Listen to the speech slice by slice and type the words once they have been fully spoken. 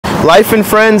Life and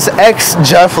Friends X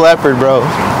Jeff Leopard, bro.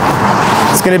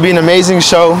 It's gonna be an amazing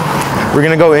show. We're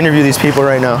gonna go interview these people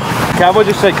right now. Caal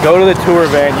just said go to the tour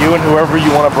van, you and whoever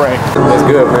you want to bring. That's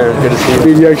good, man. Good to see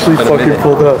you. He actually fucking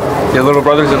pulled up. Your little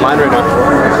brother's in line right now.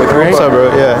 What's up,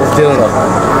 bro? Yeah. Dealing up.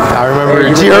 I remember.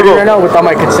 Hey, you right now without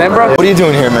my consent, bro? What are you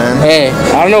doing here, man? Hey,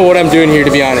 I don't know what I'm doing here,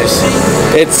 to be honest.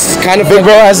 It's kind of Big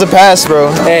bro has the pass,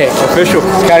 bro. Hey, official.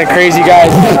 It's kind of crazy,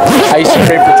 guys. I used to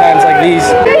pray for times like these.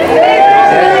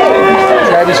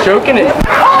 Travis stroking it.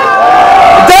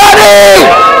 Donnie!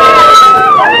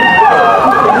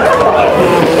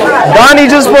 Donnie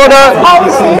just pulled up.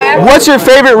 What's your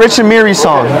favorite Rich Amiri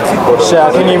song? Shit,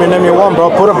 I can't even name you one, bro.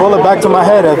 Put a bullet back to my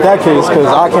head at that case, because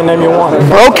I can't name you one.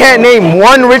 Bro can't name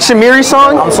one Rich Amiri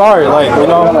song? I'm sorry, like, you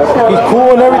know, he's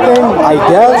cool and everything, I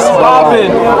guess.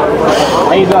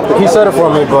 He said it for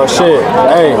me, but shit,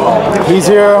 hey, he's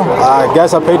here. I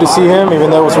guess I paid to see him, even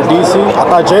though it was for DC. I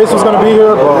thought Jace was going to be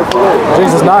here, but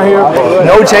Jace is not here.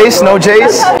 No Jace, no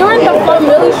Jace? You were at the Fun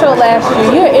Millie show last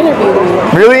year. You interviewed me.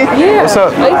 Really? Yeah. What's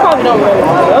up? They probably don't really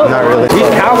know. Not really. He's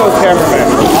Calvo's cameraman.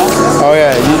 Oh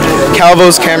yeah,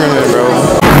 Calvo's cameraman, bro.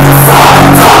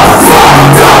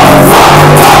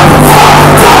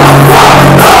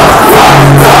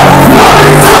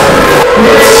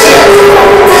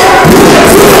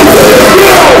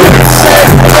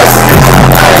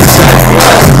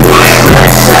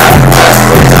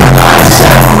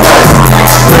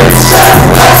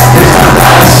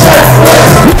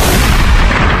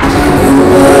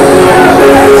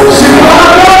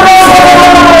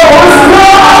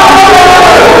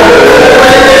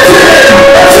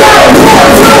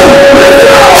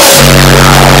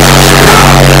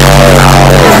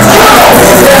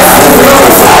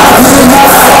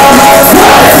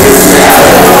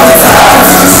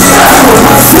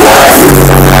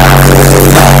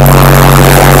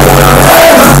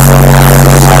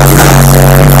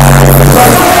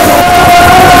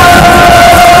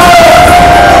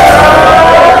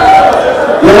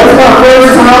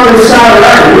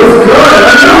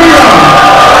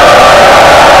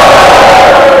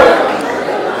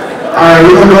 Alright,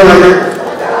 we're gonna go like that.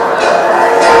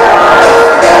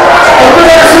 Open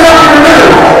that shit up in the middle.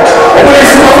 Open that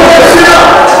shit up. Open that shit up.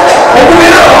 Open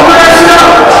it up. Open that shit up.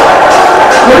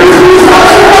 Let me see this shit up.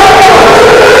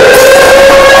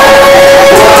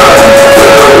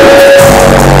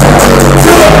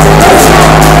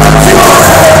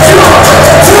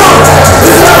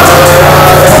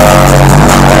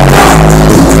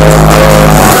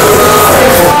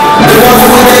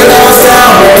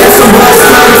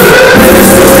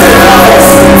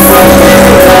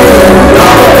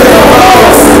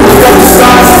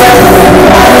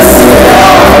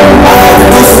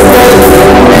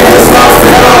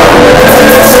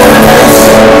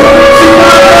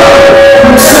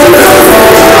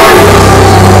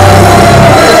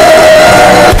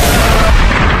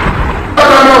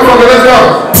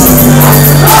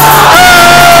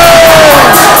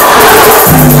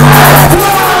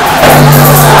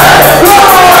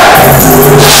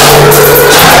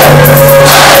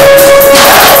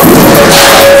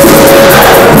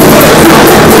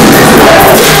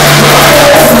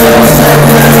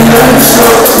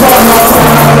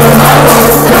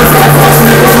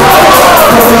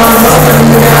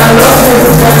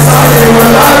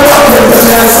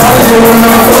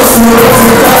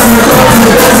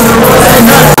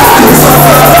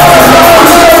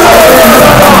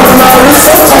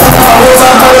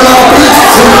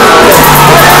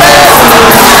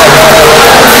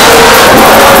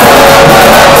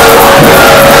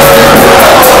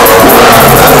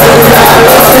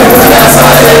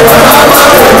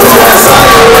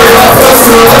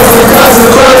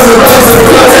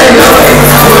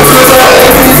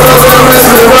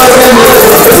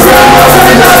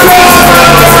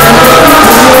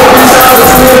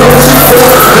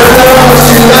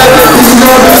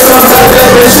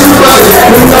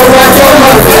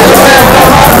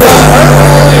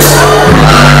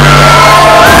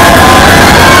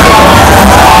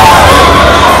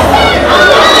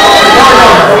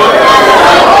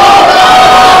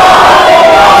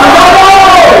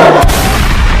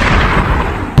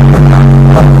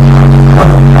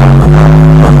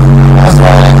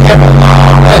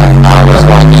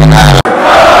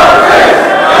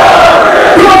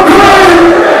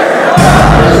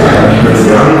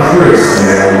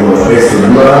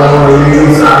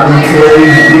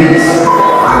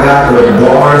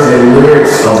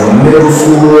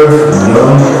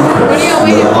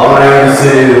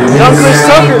 Yvngxchris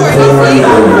Tucker.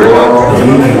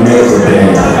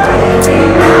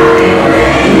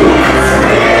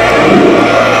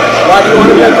 Why do you want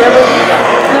to be on camera?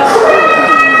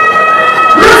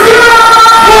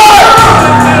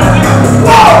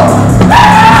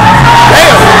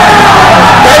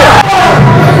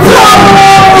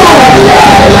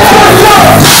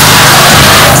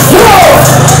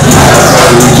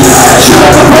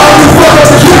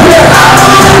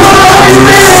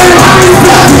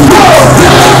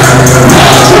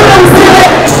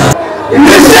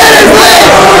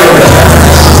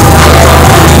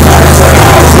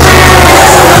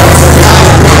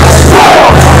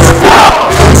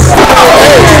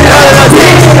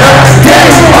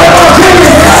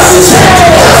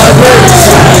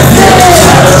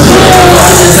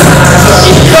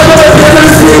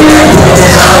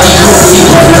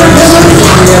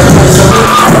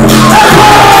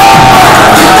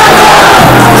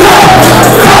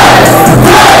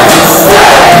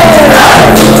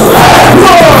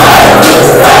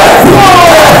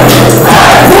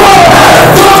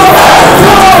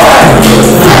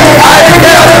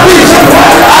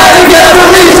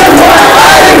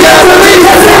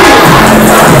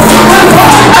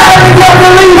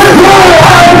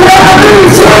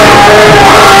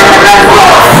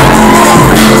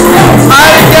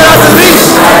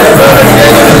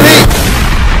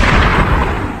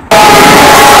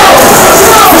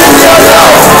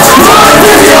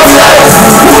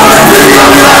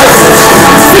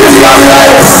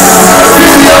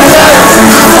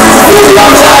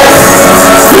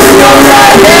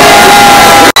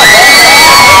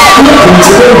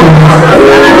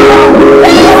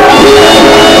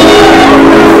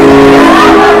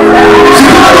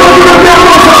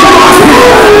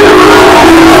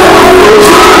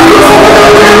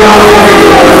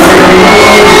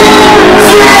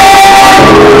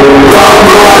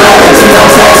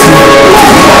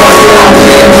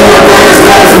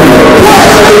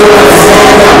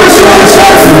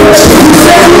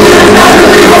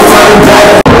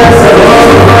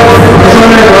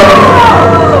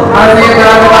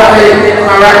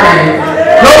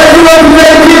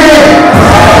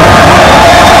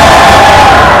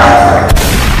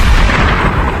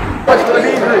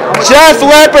 Jeff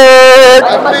Leopard!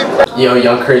 Yo,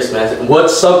 Yvngxchris, man.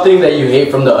 What's something that you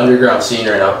hate from the underground scene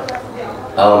right now?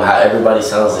 How everybody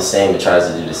sounds the same and tries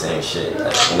to do the same shit.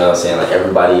 Like, you know what I'm saying? Like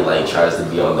everybody like tries to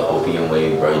be on the opium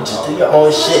wave, bro. Just do your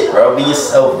own shit, bro. Be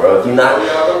yourself, bro. If you're not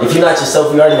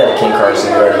yourself, you already got a King Carson,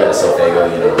 you already got a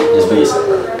Sofago, you know. Just be yourself,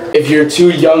 bro. If your two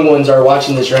young ones are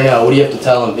watching this right now, what do you have to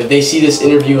tell them? If they see this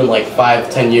interview in like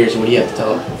 5-10 years, what do you have to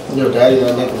tell them? Yo, daddy,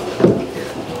 that nigga.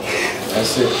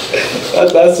 That's it.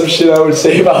 That's some shit I would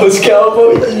say if I was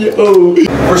cowboy. Yo.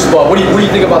 First of all, what do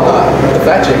you think about the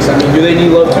fat chicks? I mean, do they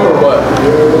need love too or what?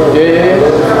 Yeah.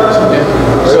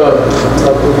 So,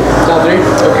 top 3?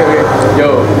 Okay.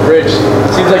 Yo, Rich,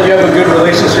 seems like you have a good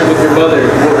relationship with your mother.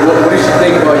 What does she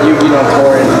think about you being on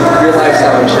tour and your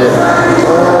lifestyle and shit?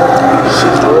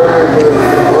 She's very good.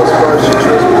 For the most part, she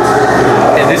trusts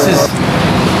me. And this is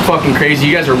fucking crazy.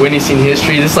 You guys are witnessing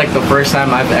history. This is like the first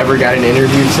time I've ever gotten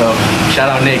interviewed, so shout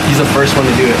out Nick. He's the first one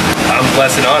to do it. I'm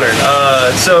blessed and honored.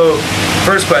 So,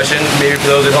 first question, maybe for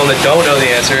those at home that don't know the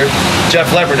answer,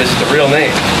 Jeff Leopard is the real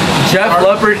name. Jeff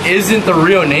Leopard isn't the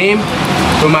real name,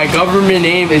 but my government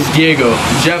name is Diego.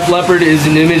 Jeff Leopard is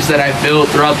an image that I built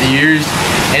throughout the years,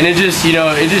 and it just, you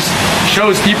know, it just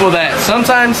shows people that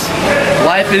sometimes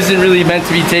life isn't really meant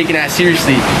to be taken as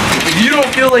seriously. If you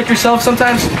don't feel like yourself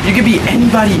sometimes, you could be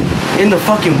anybody in the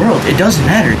fucking world. It doesn't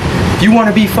matter. If you want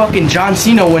to be fucking John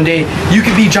Cena one day, you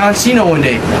could be John Cena one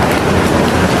day.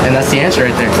 And that's the answer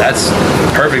right there. That's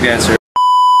the perfect answer.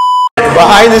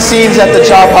 Behind the scenes at the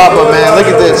Jaw Pop-Up, man. Look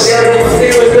at this.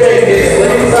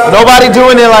 Nobody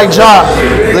doing it like Jaw.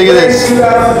 Look at this.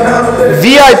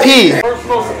 VIP.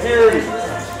 Personal security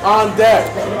on deck.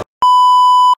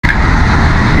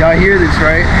 Y'all hear this,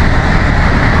 right?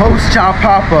 Post Jaw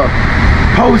Pop-Up.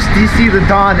 Post DC the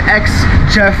Don X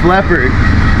Jeff Leopard.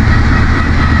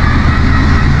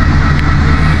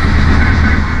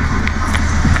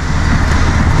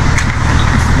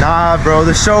 Nah, bro,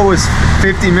 the show was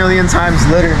 50 million times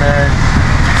litter, man.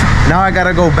 Now I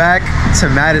gotta go back to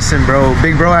Madison, bro.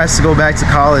 Big bro has to go back to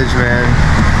college, man.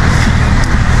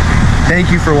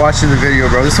 Thank you for watching the video,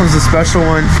 bro. This one's a special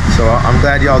one, so I'm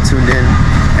glad y'all tuned in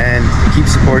and keep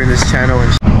supporting this channel.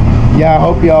 And yeah, I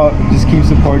hope y'all just keep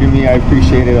supporting me. I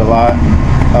appreciate it a lot.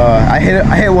 I hit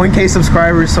 1K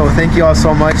subscribers, so thank you all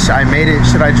so much. I made it.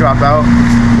 Should I drop out?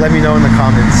 Let me know in the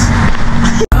comments.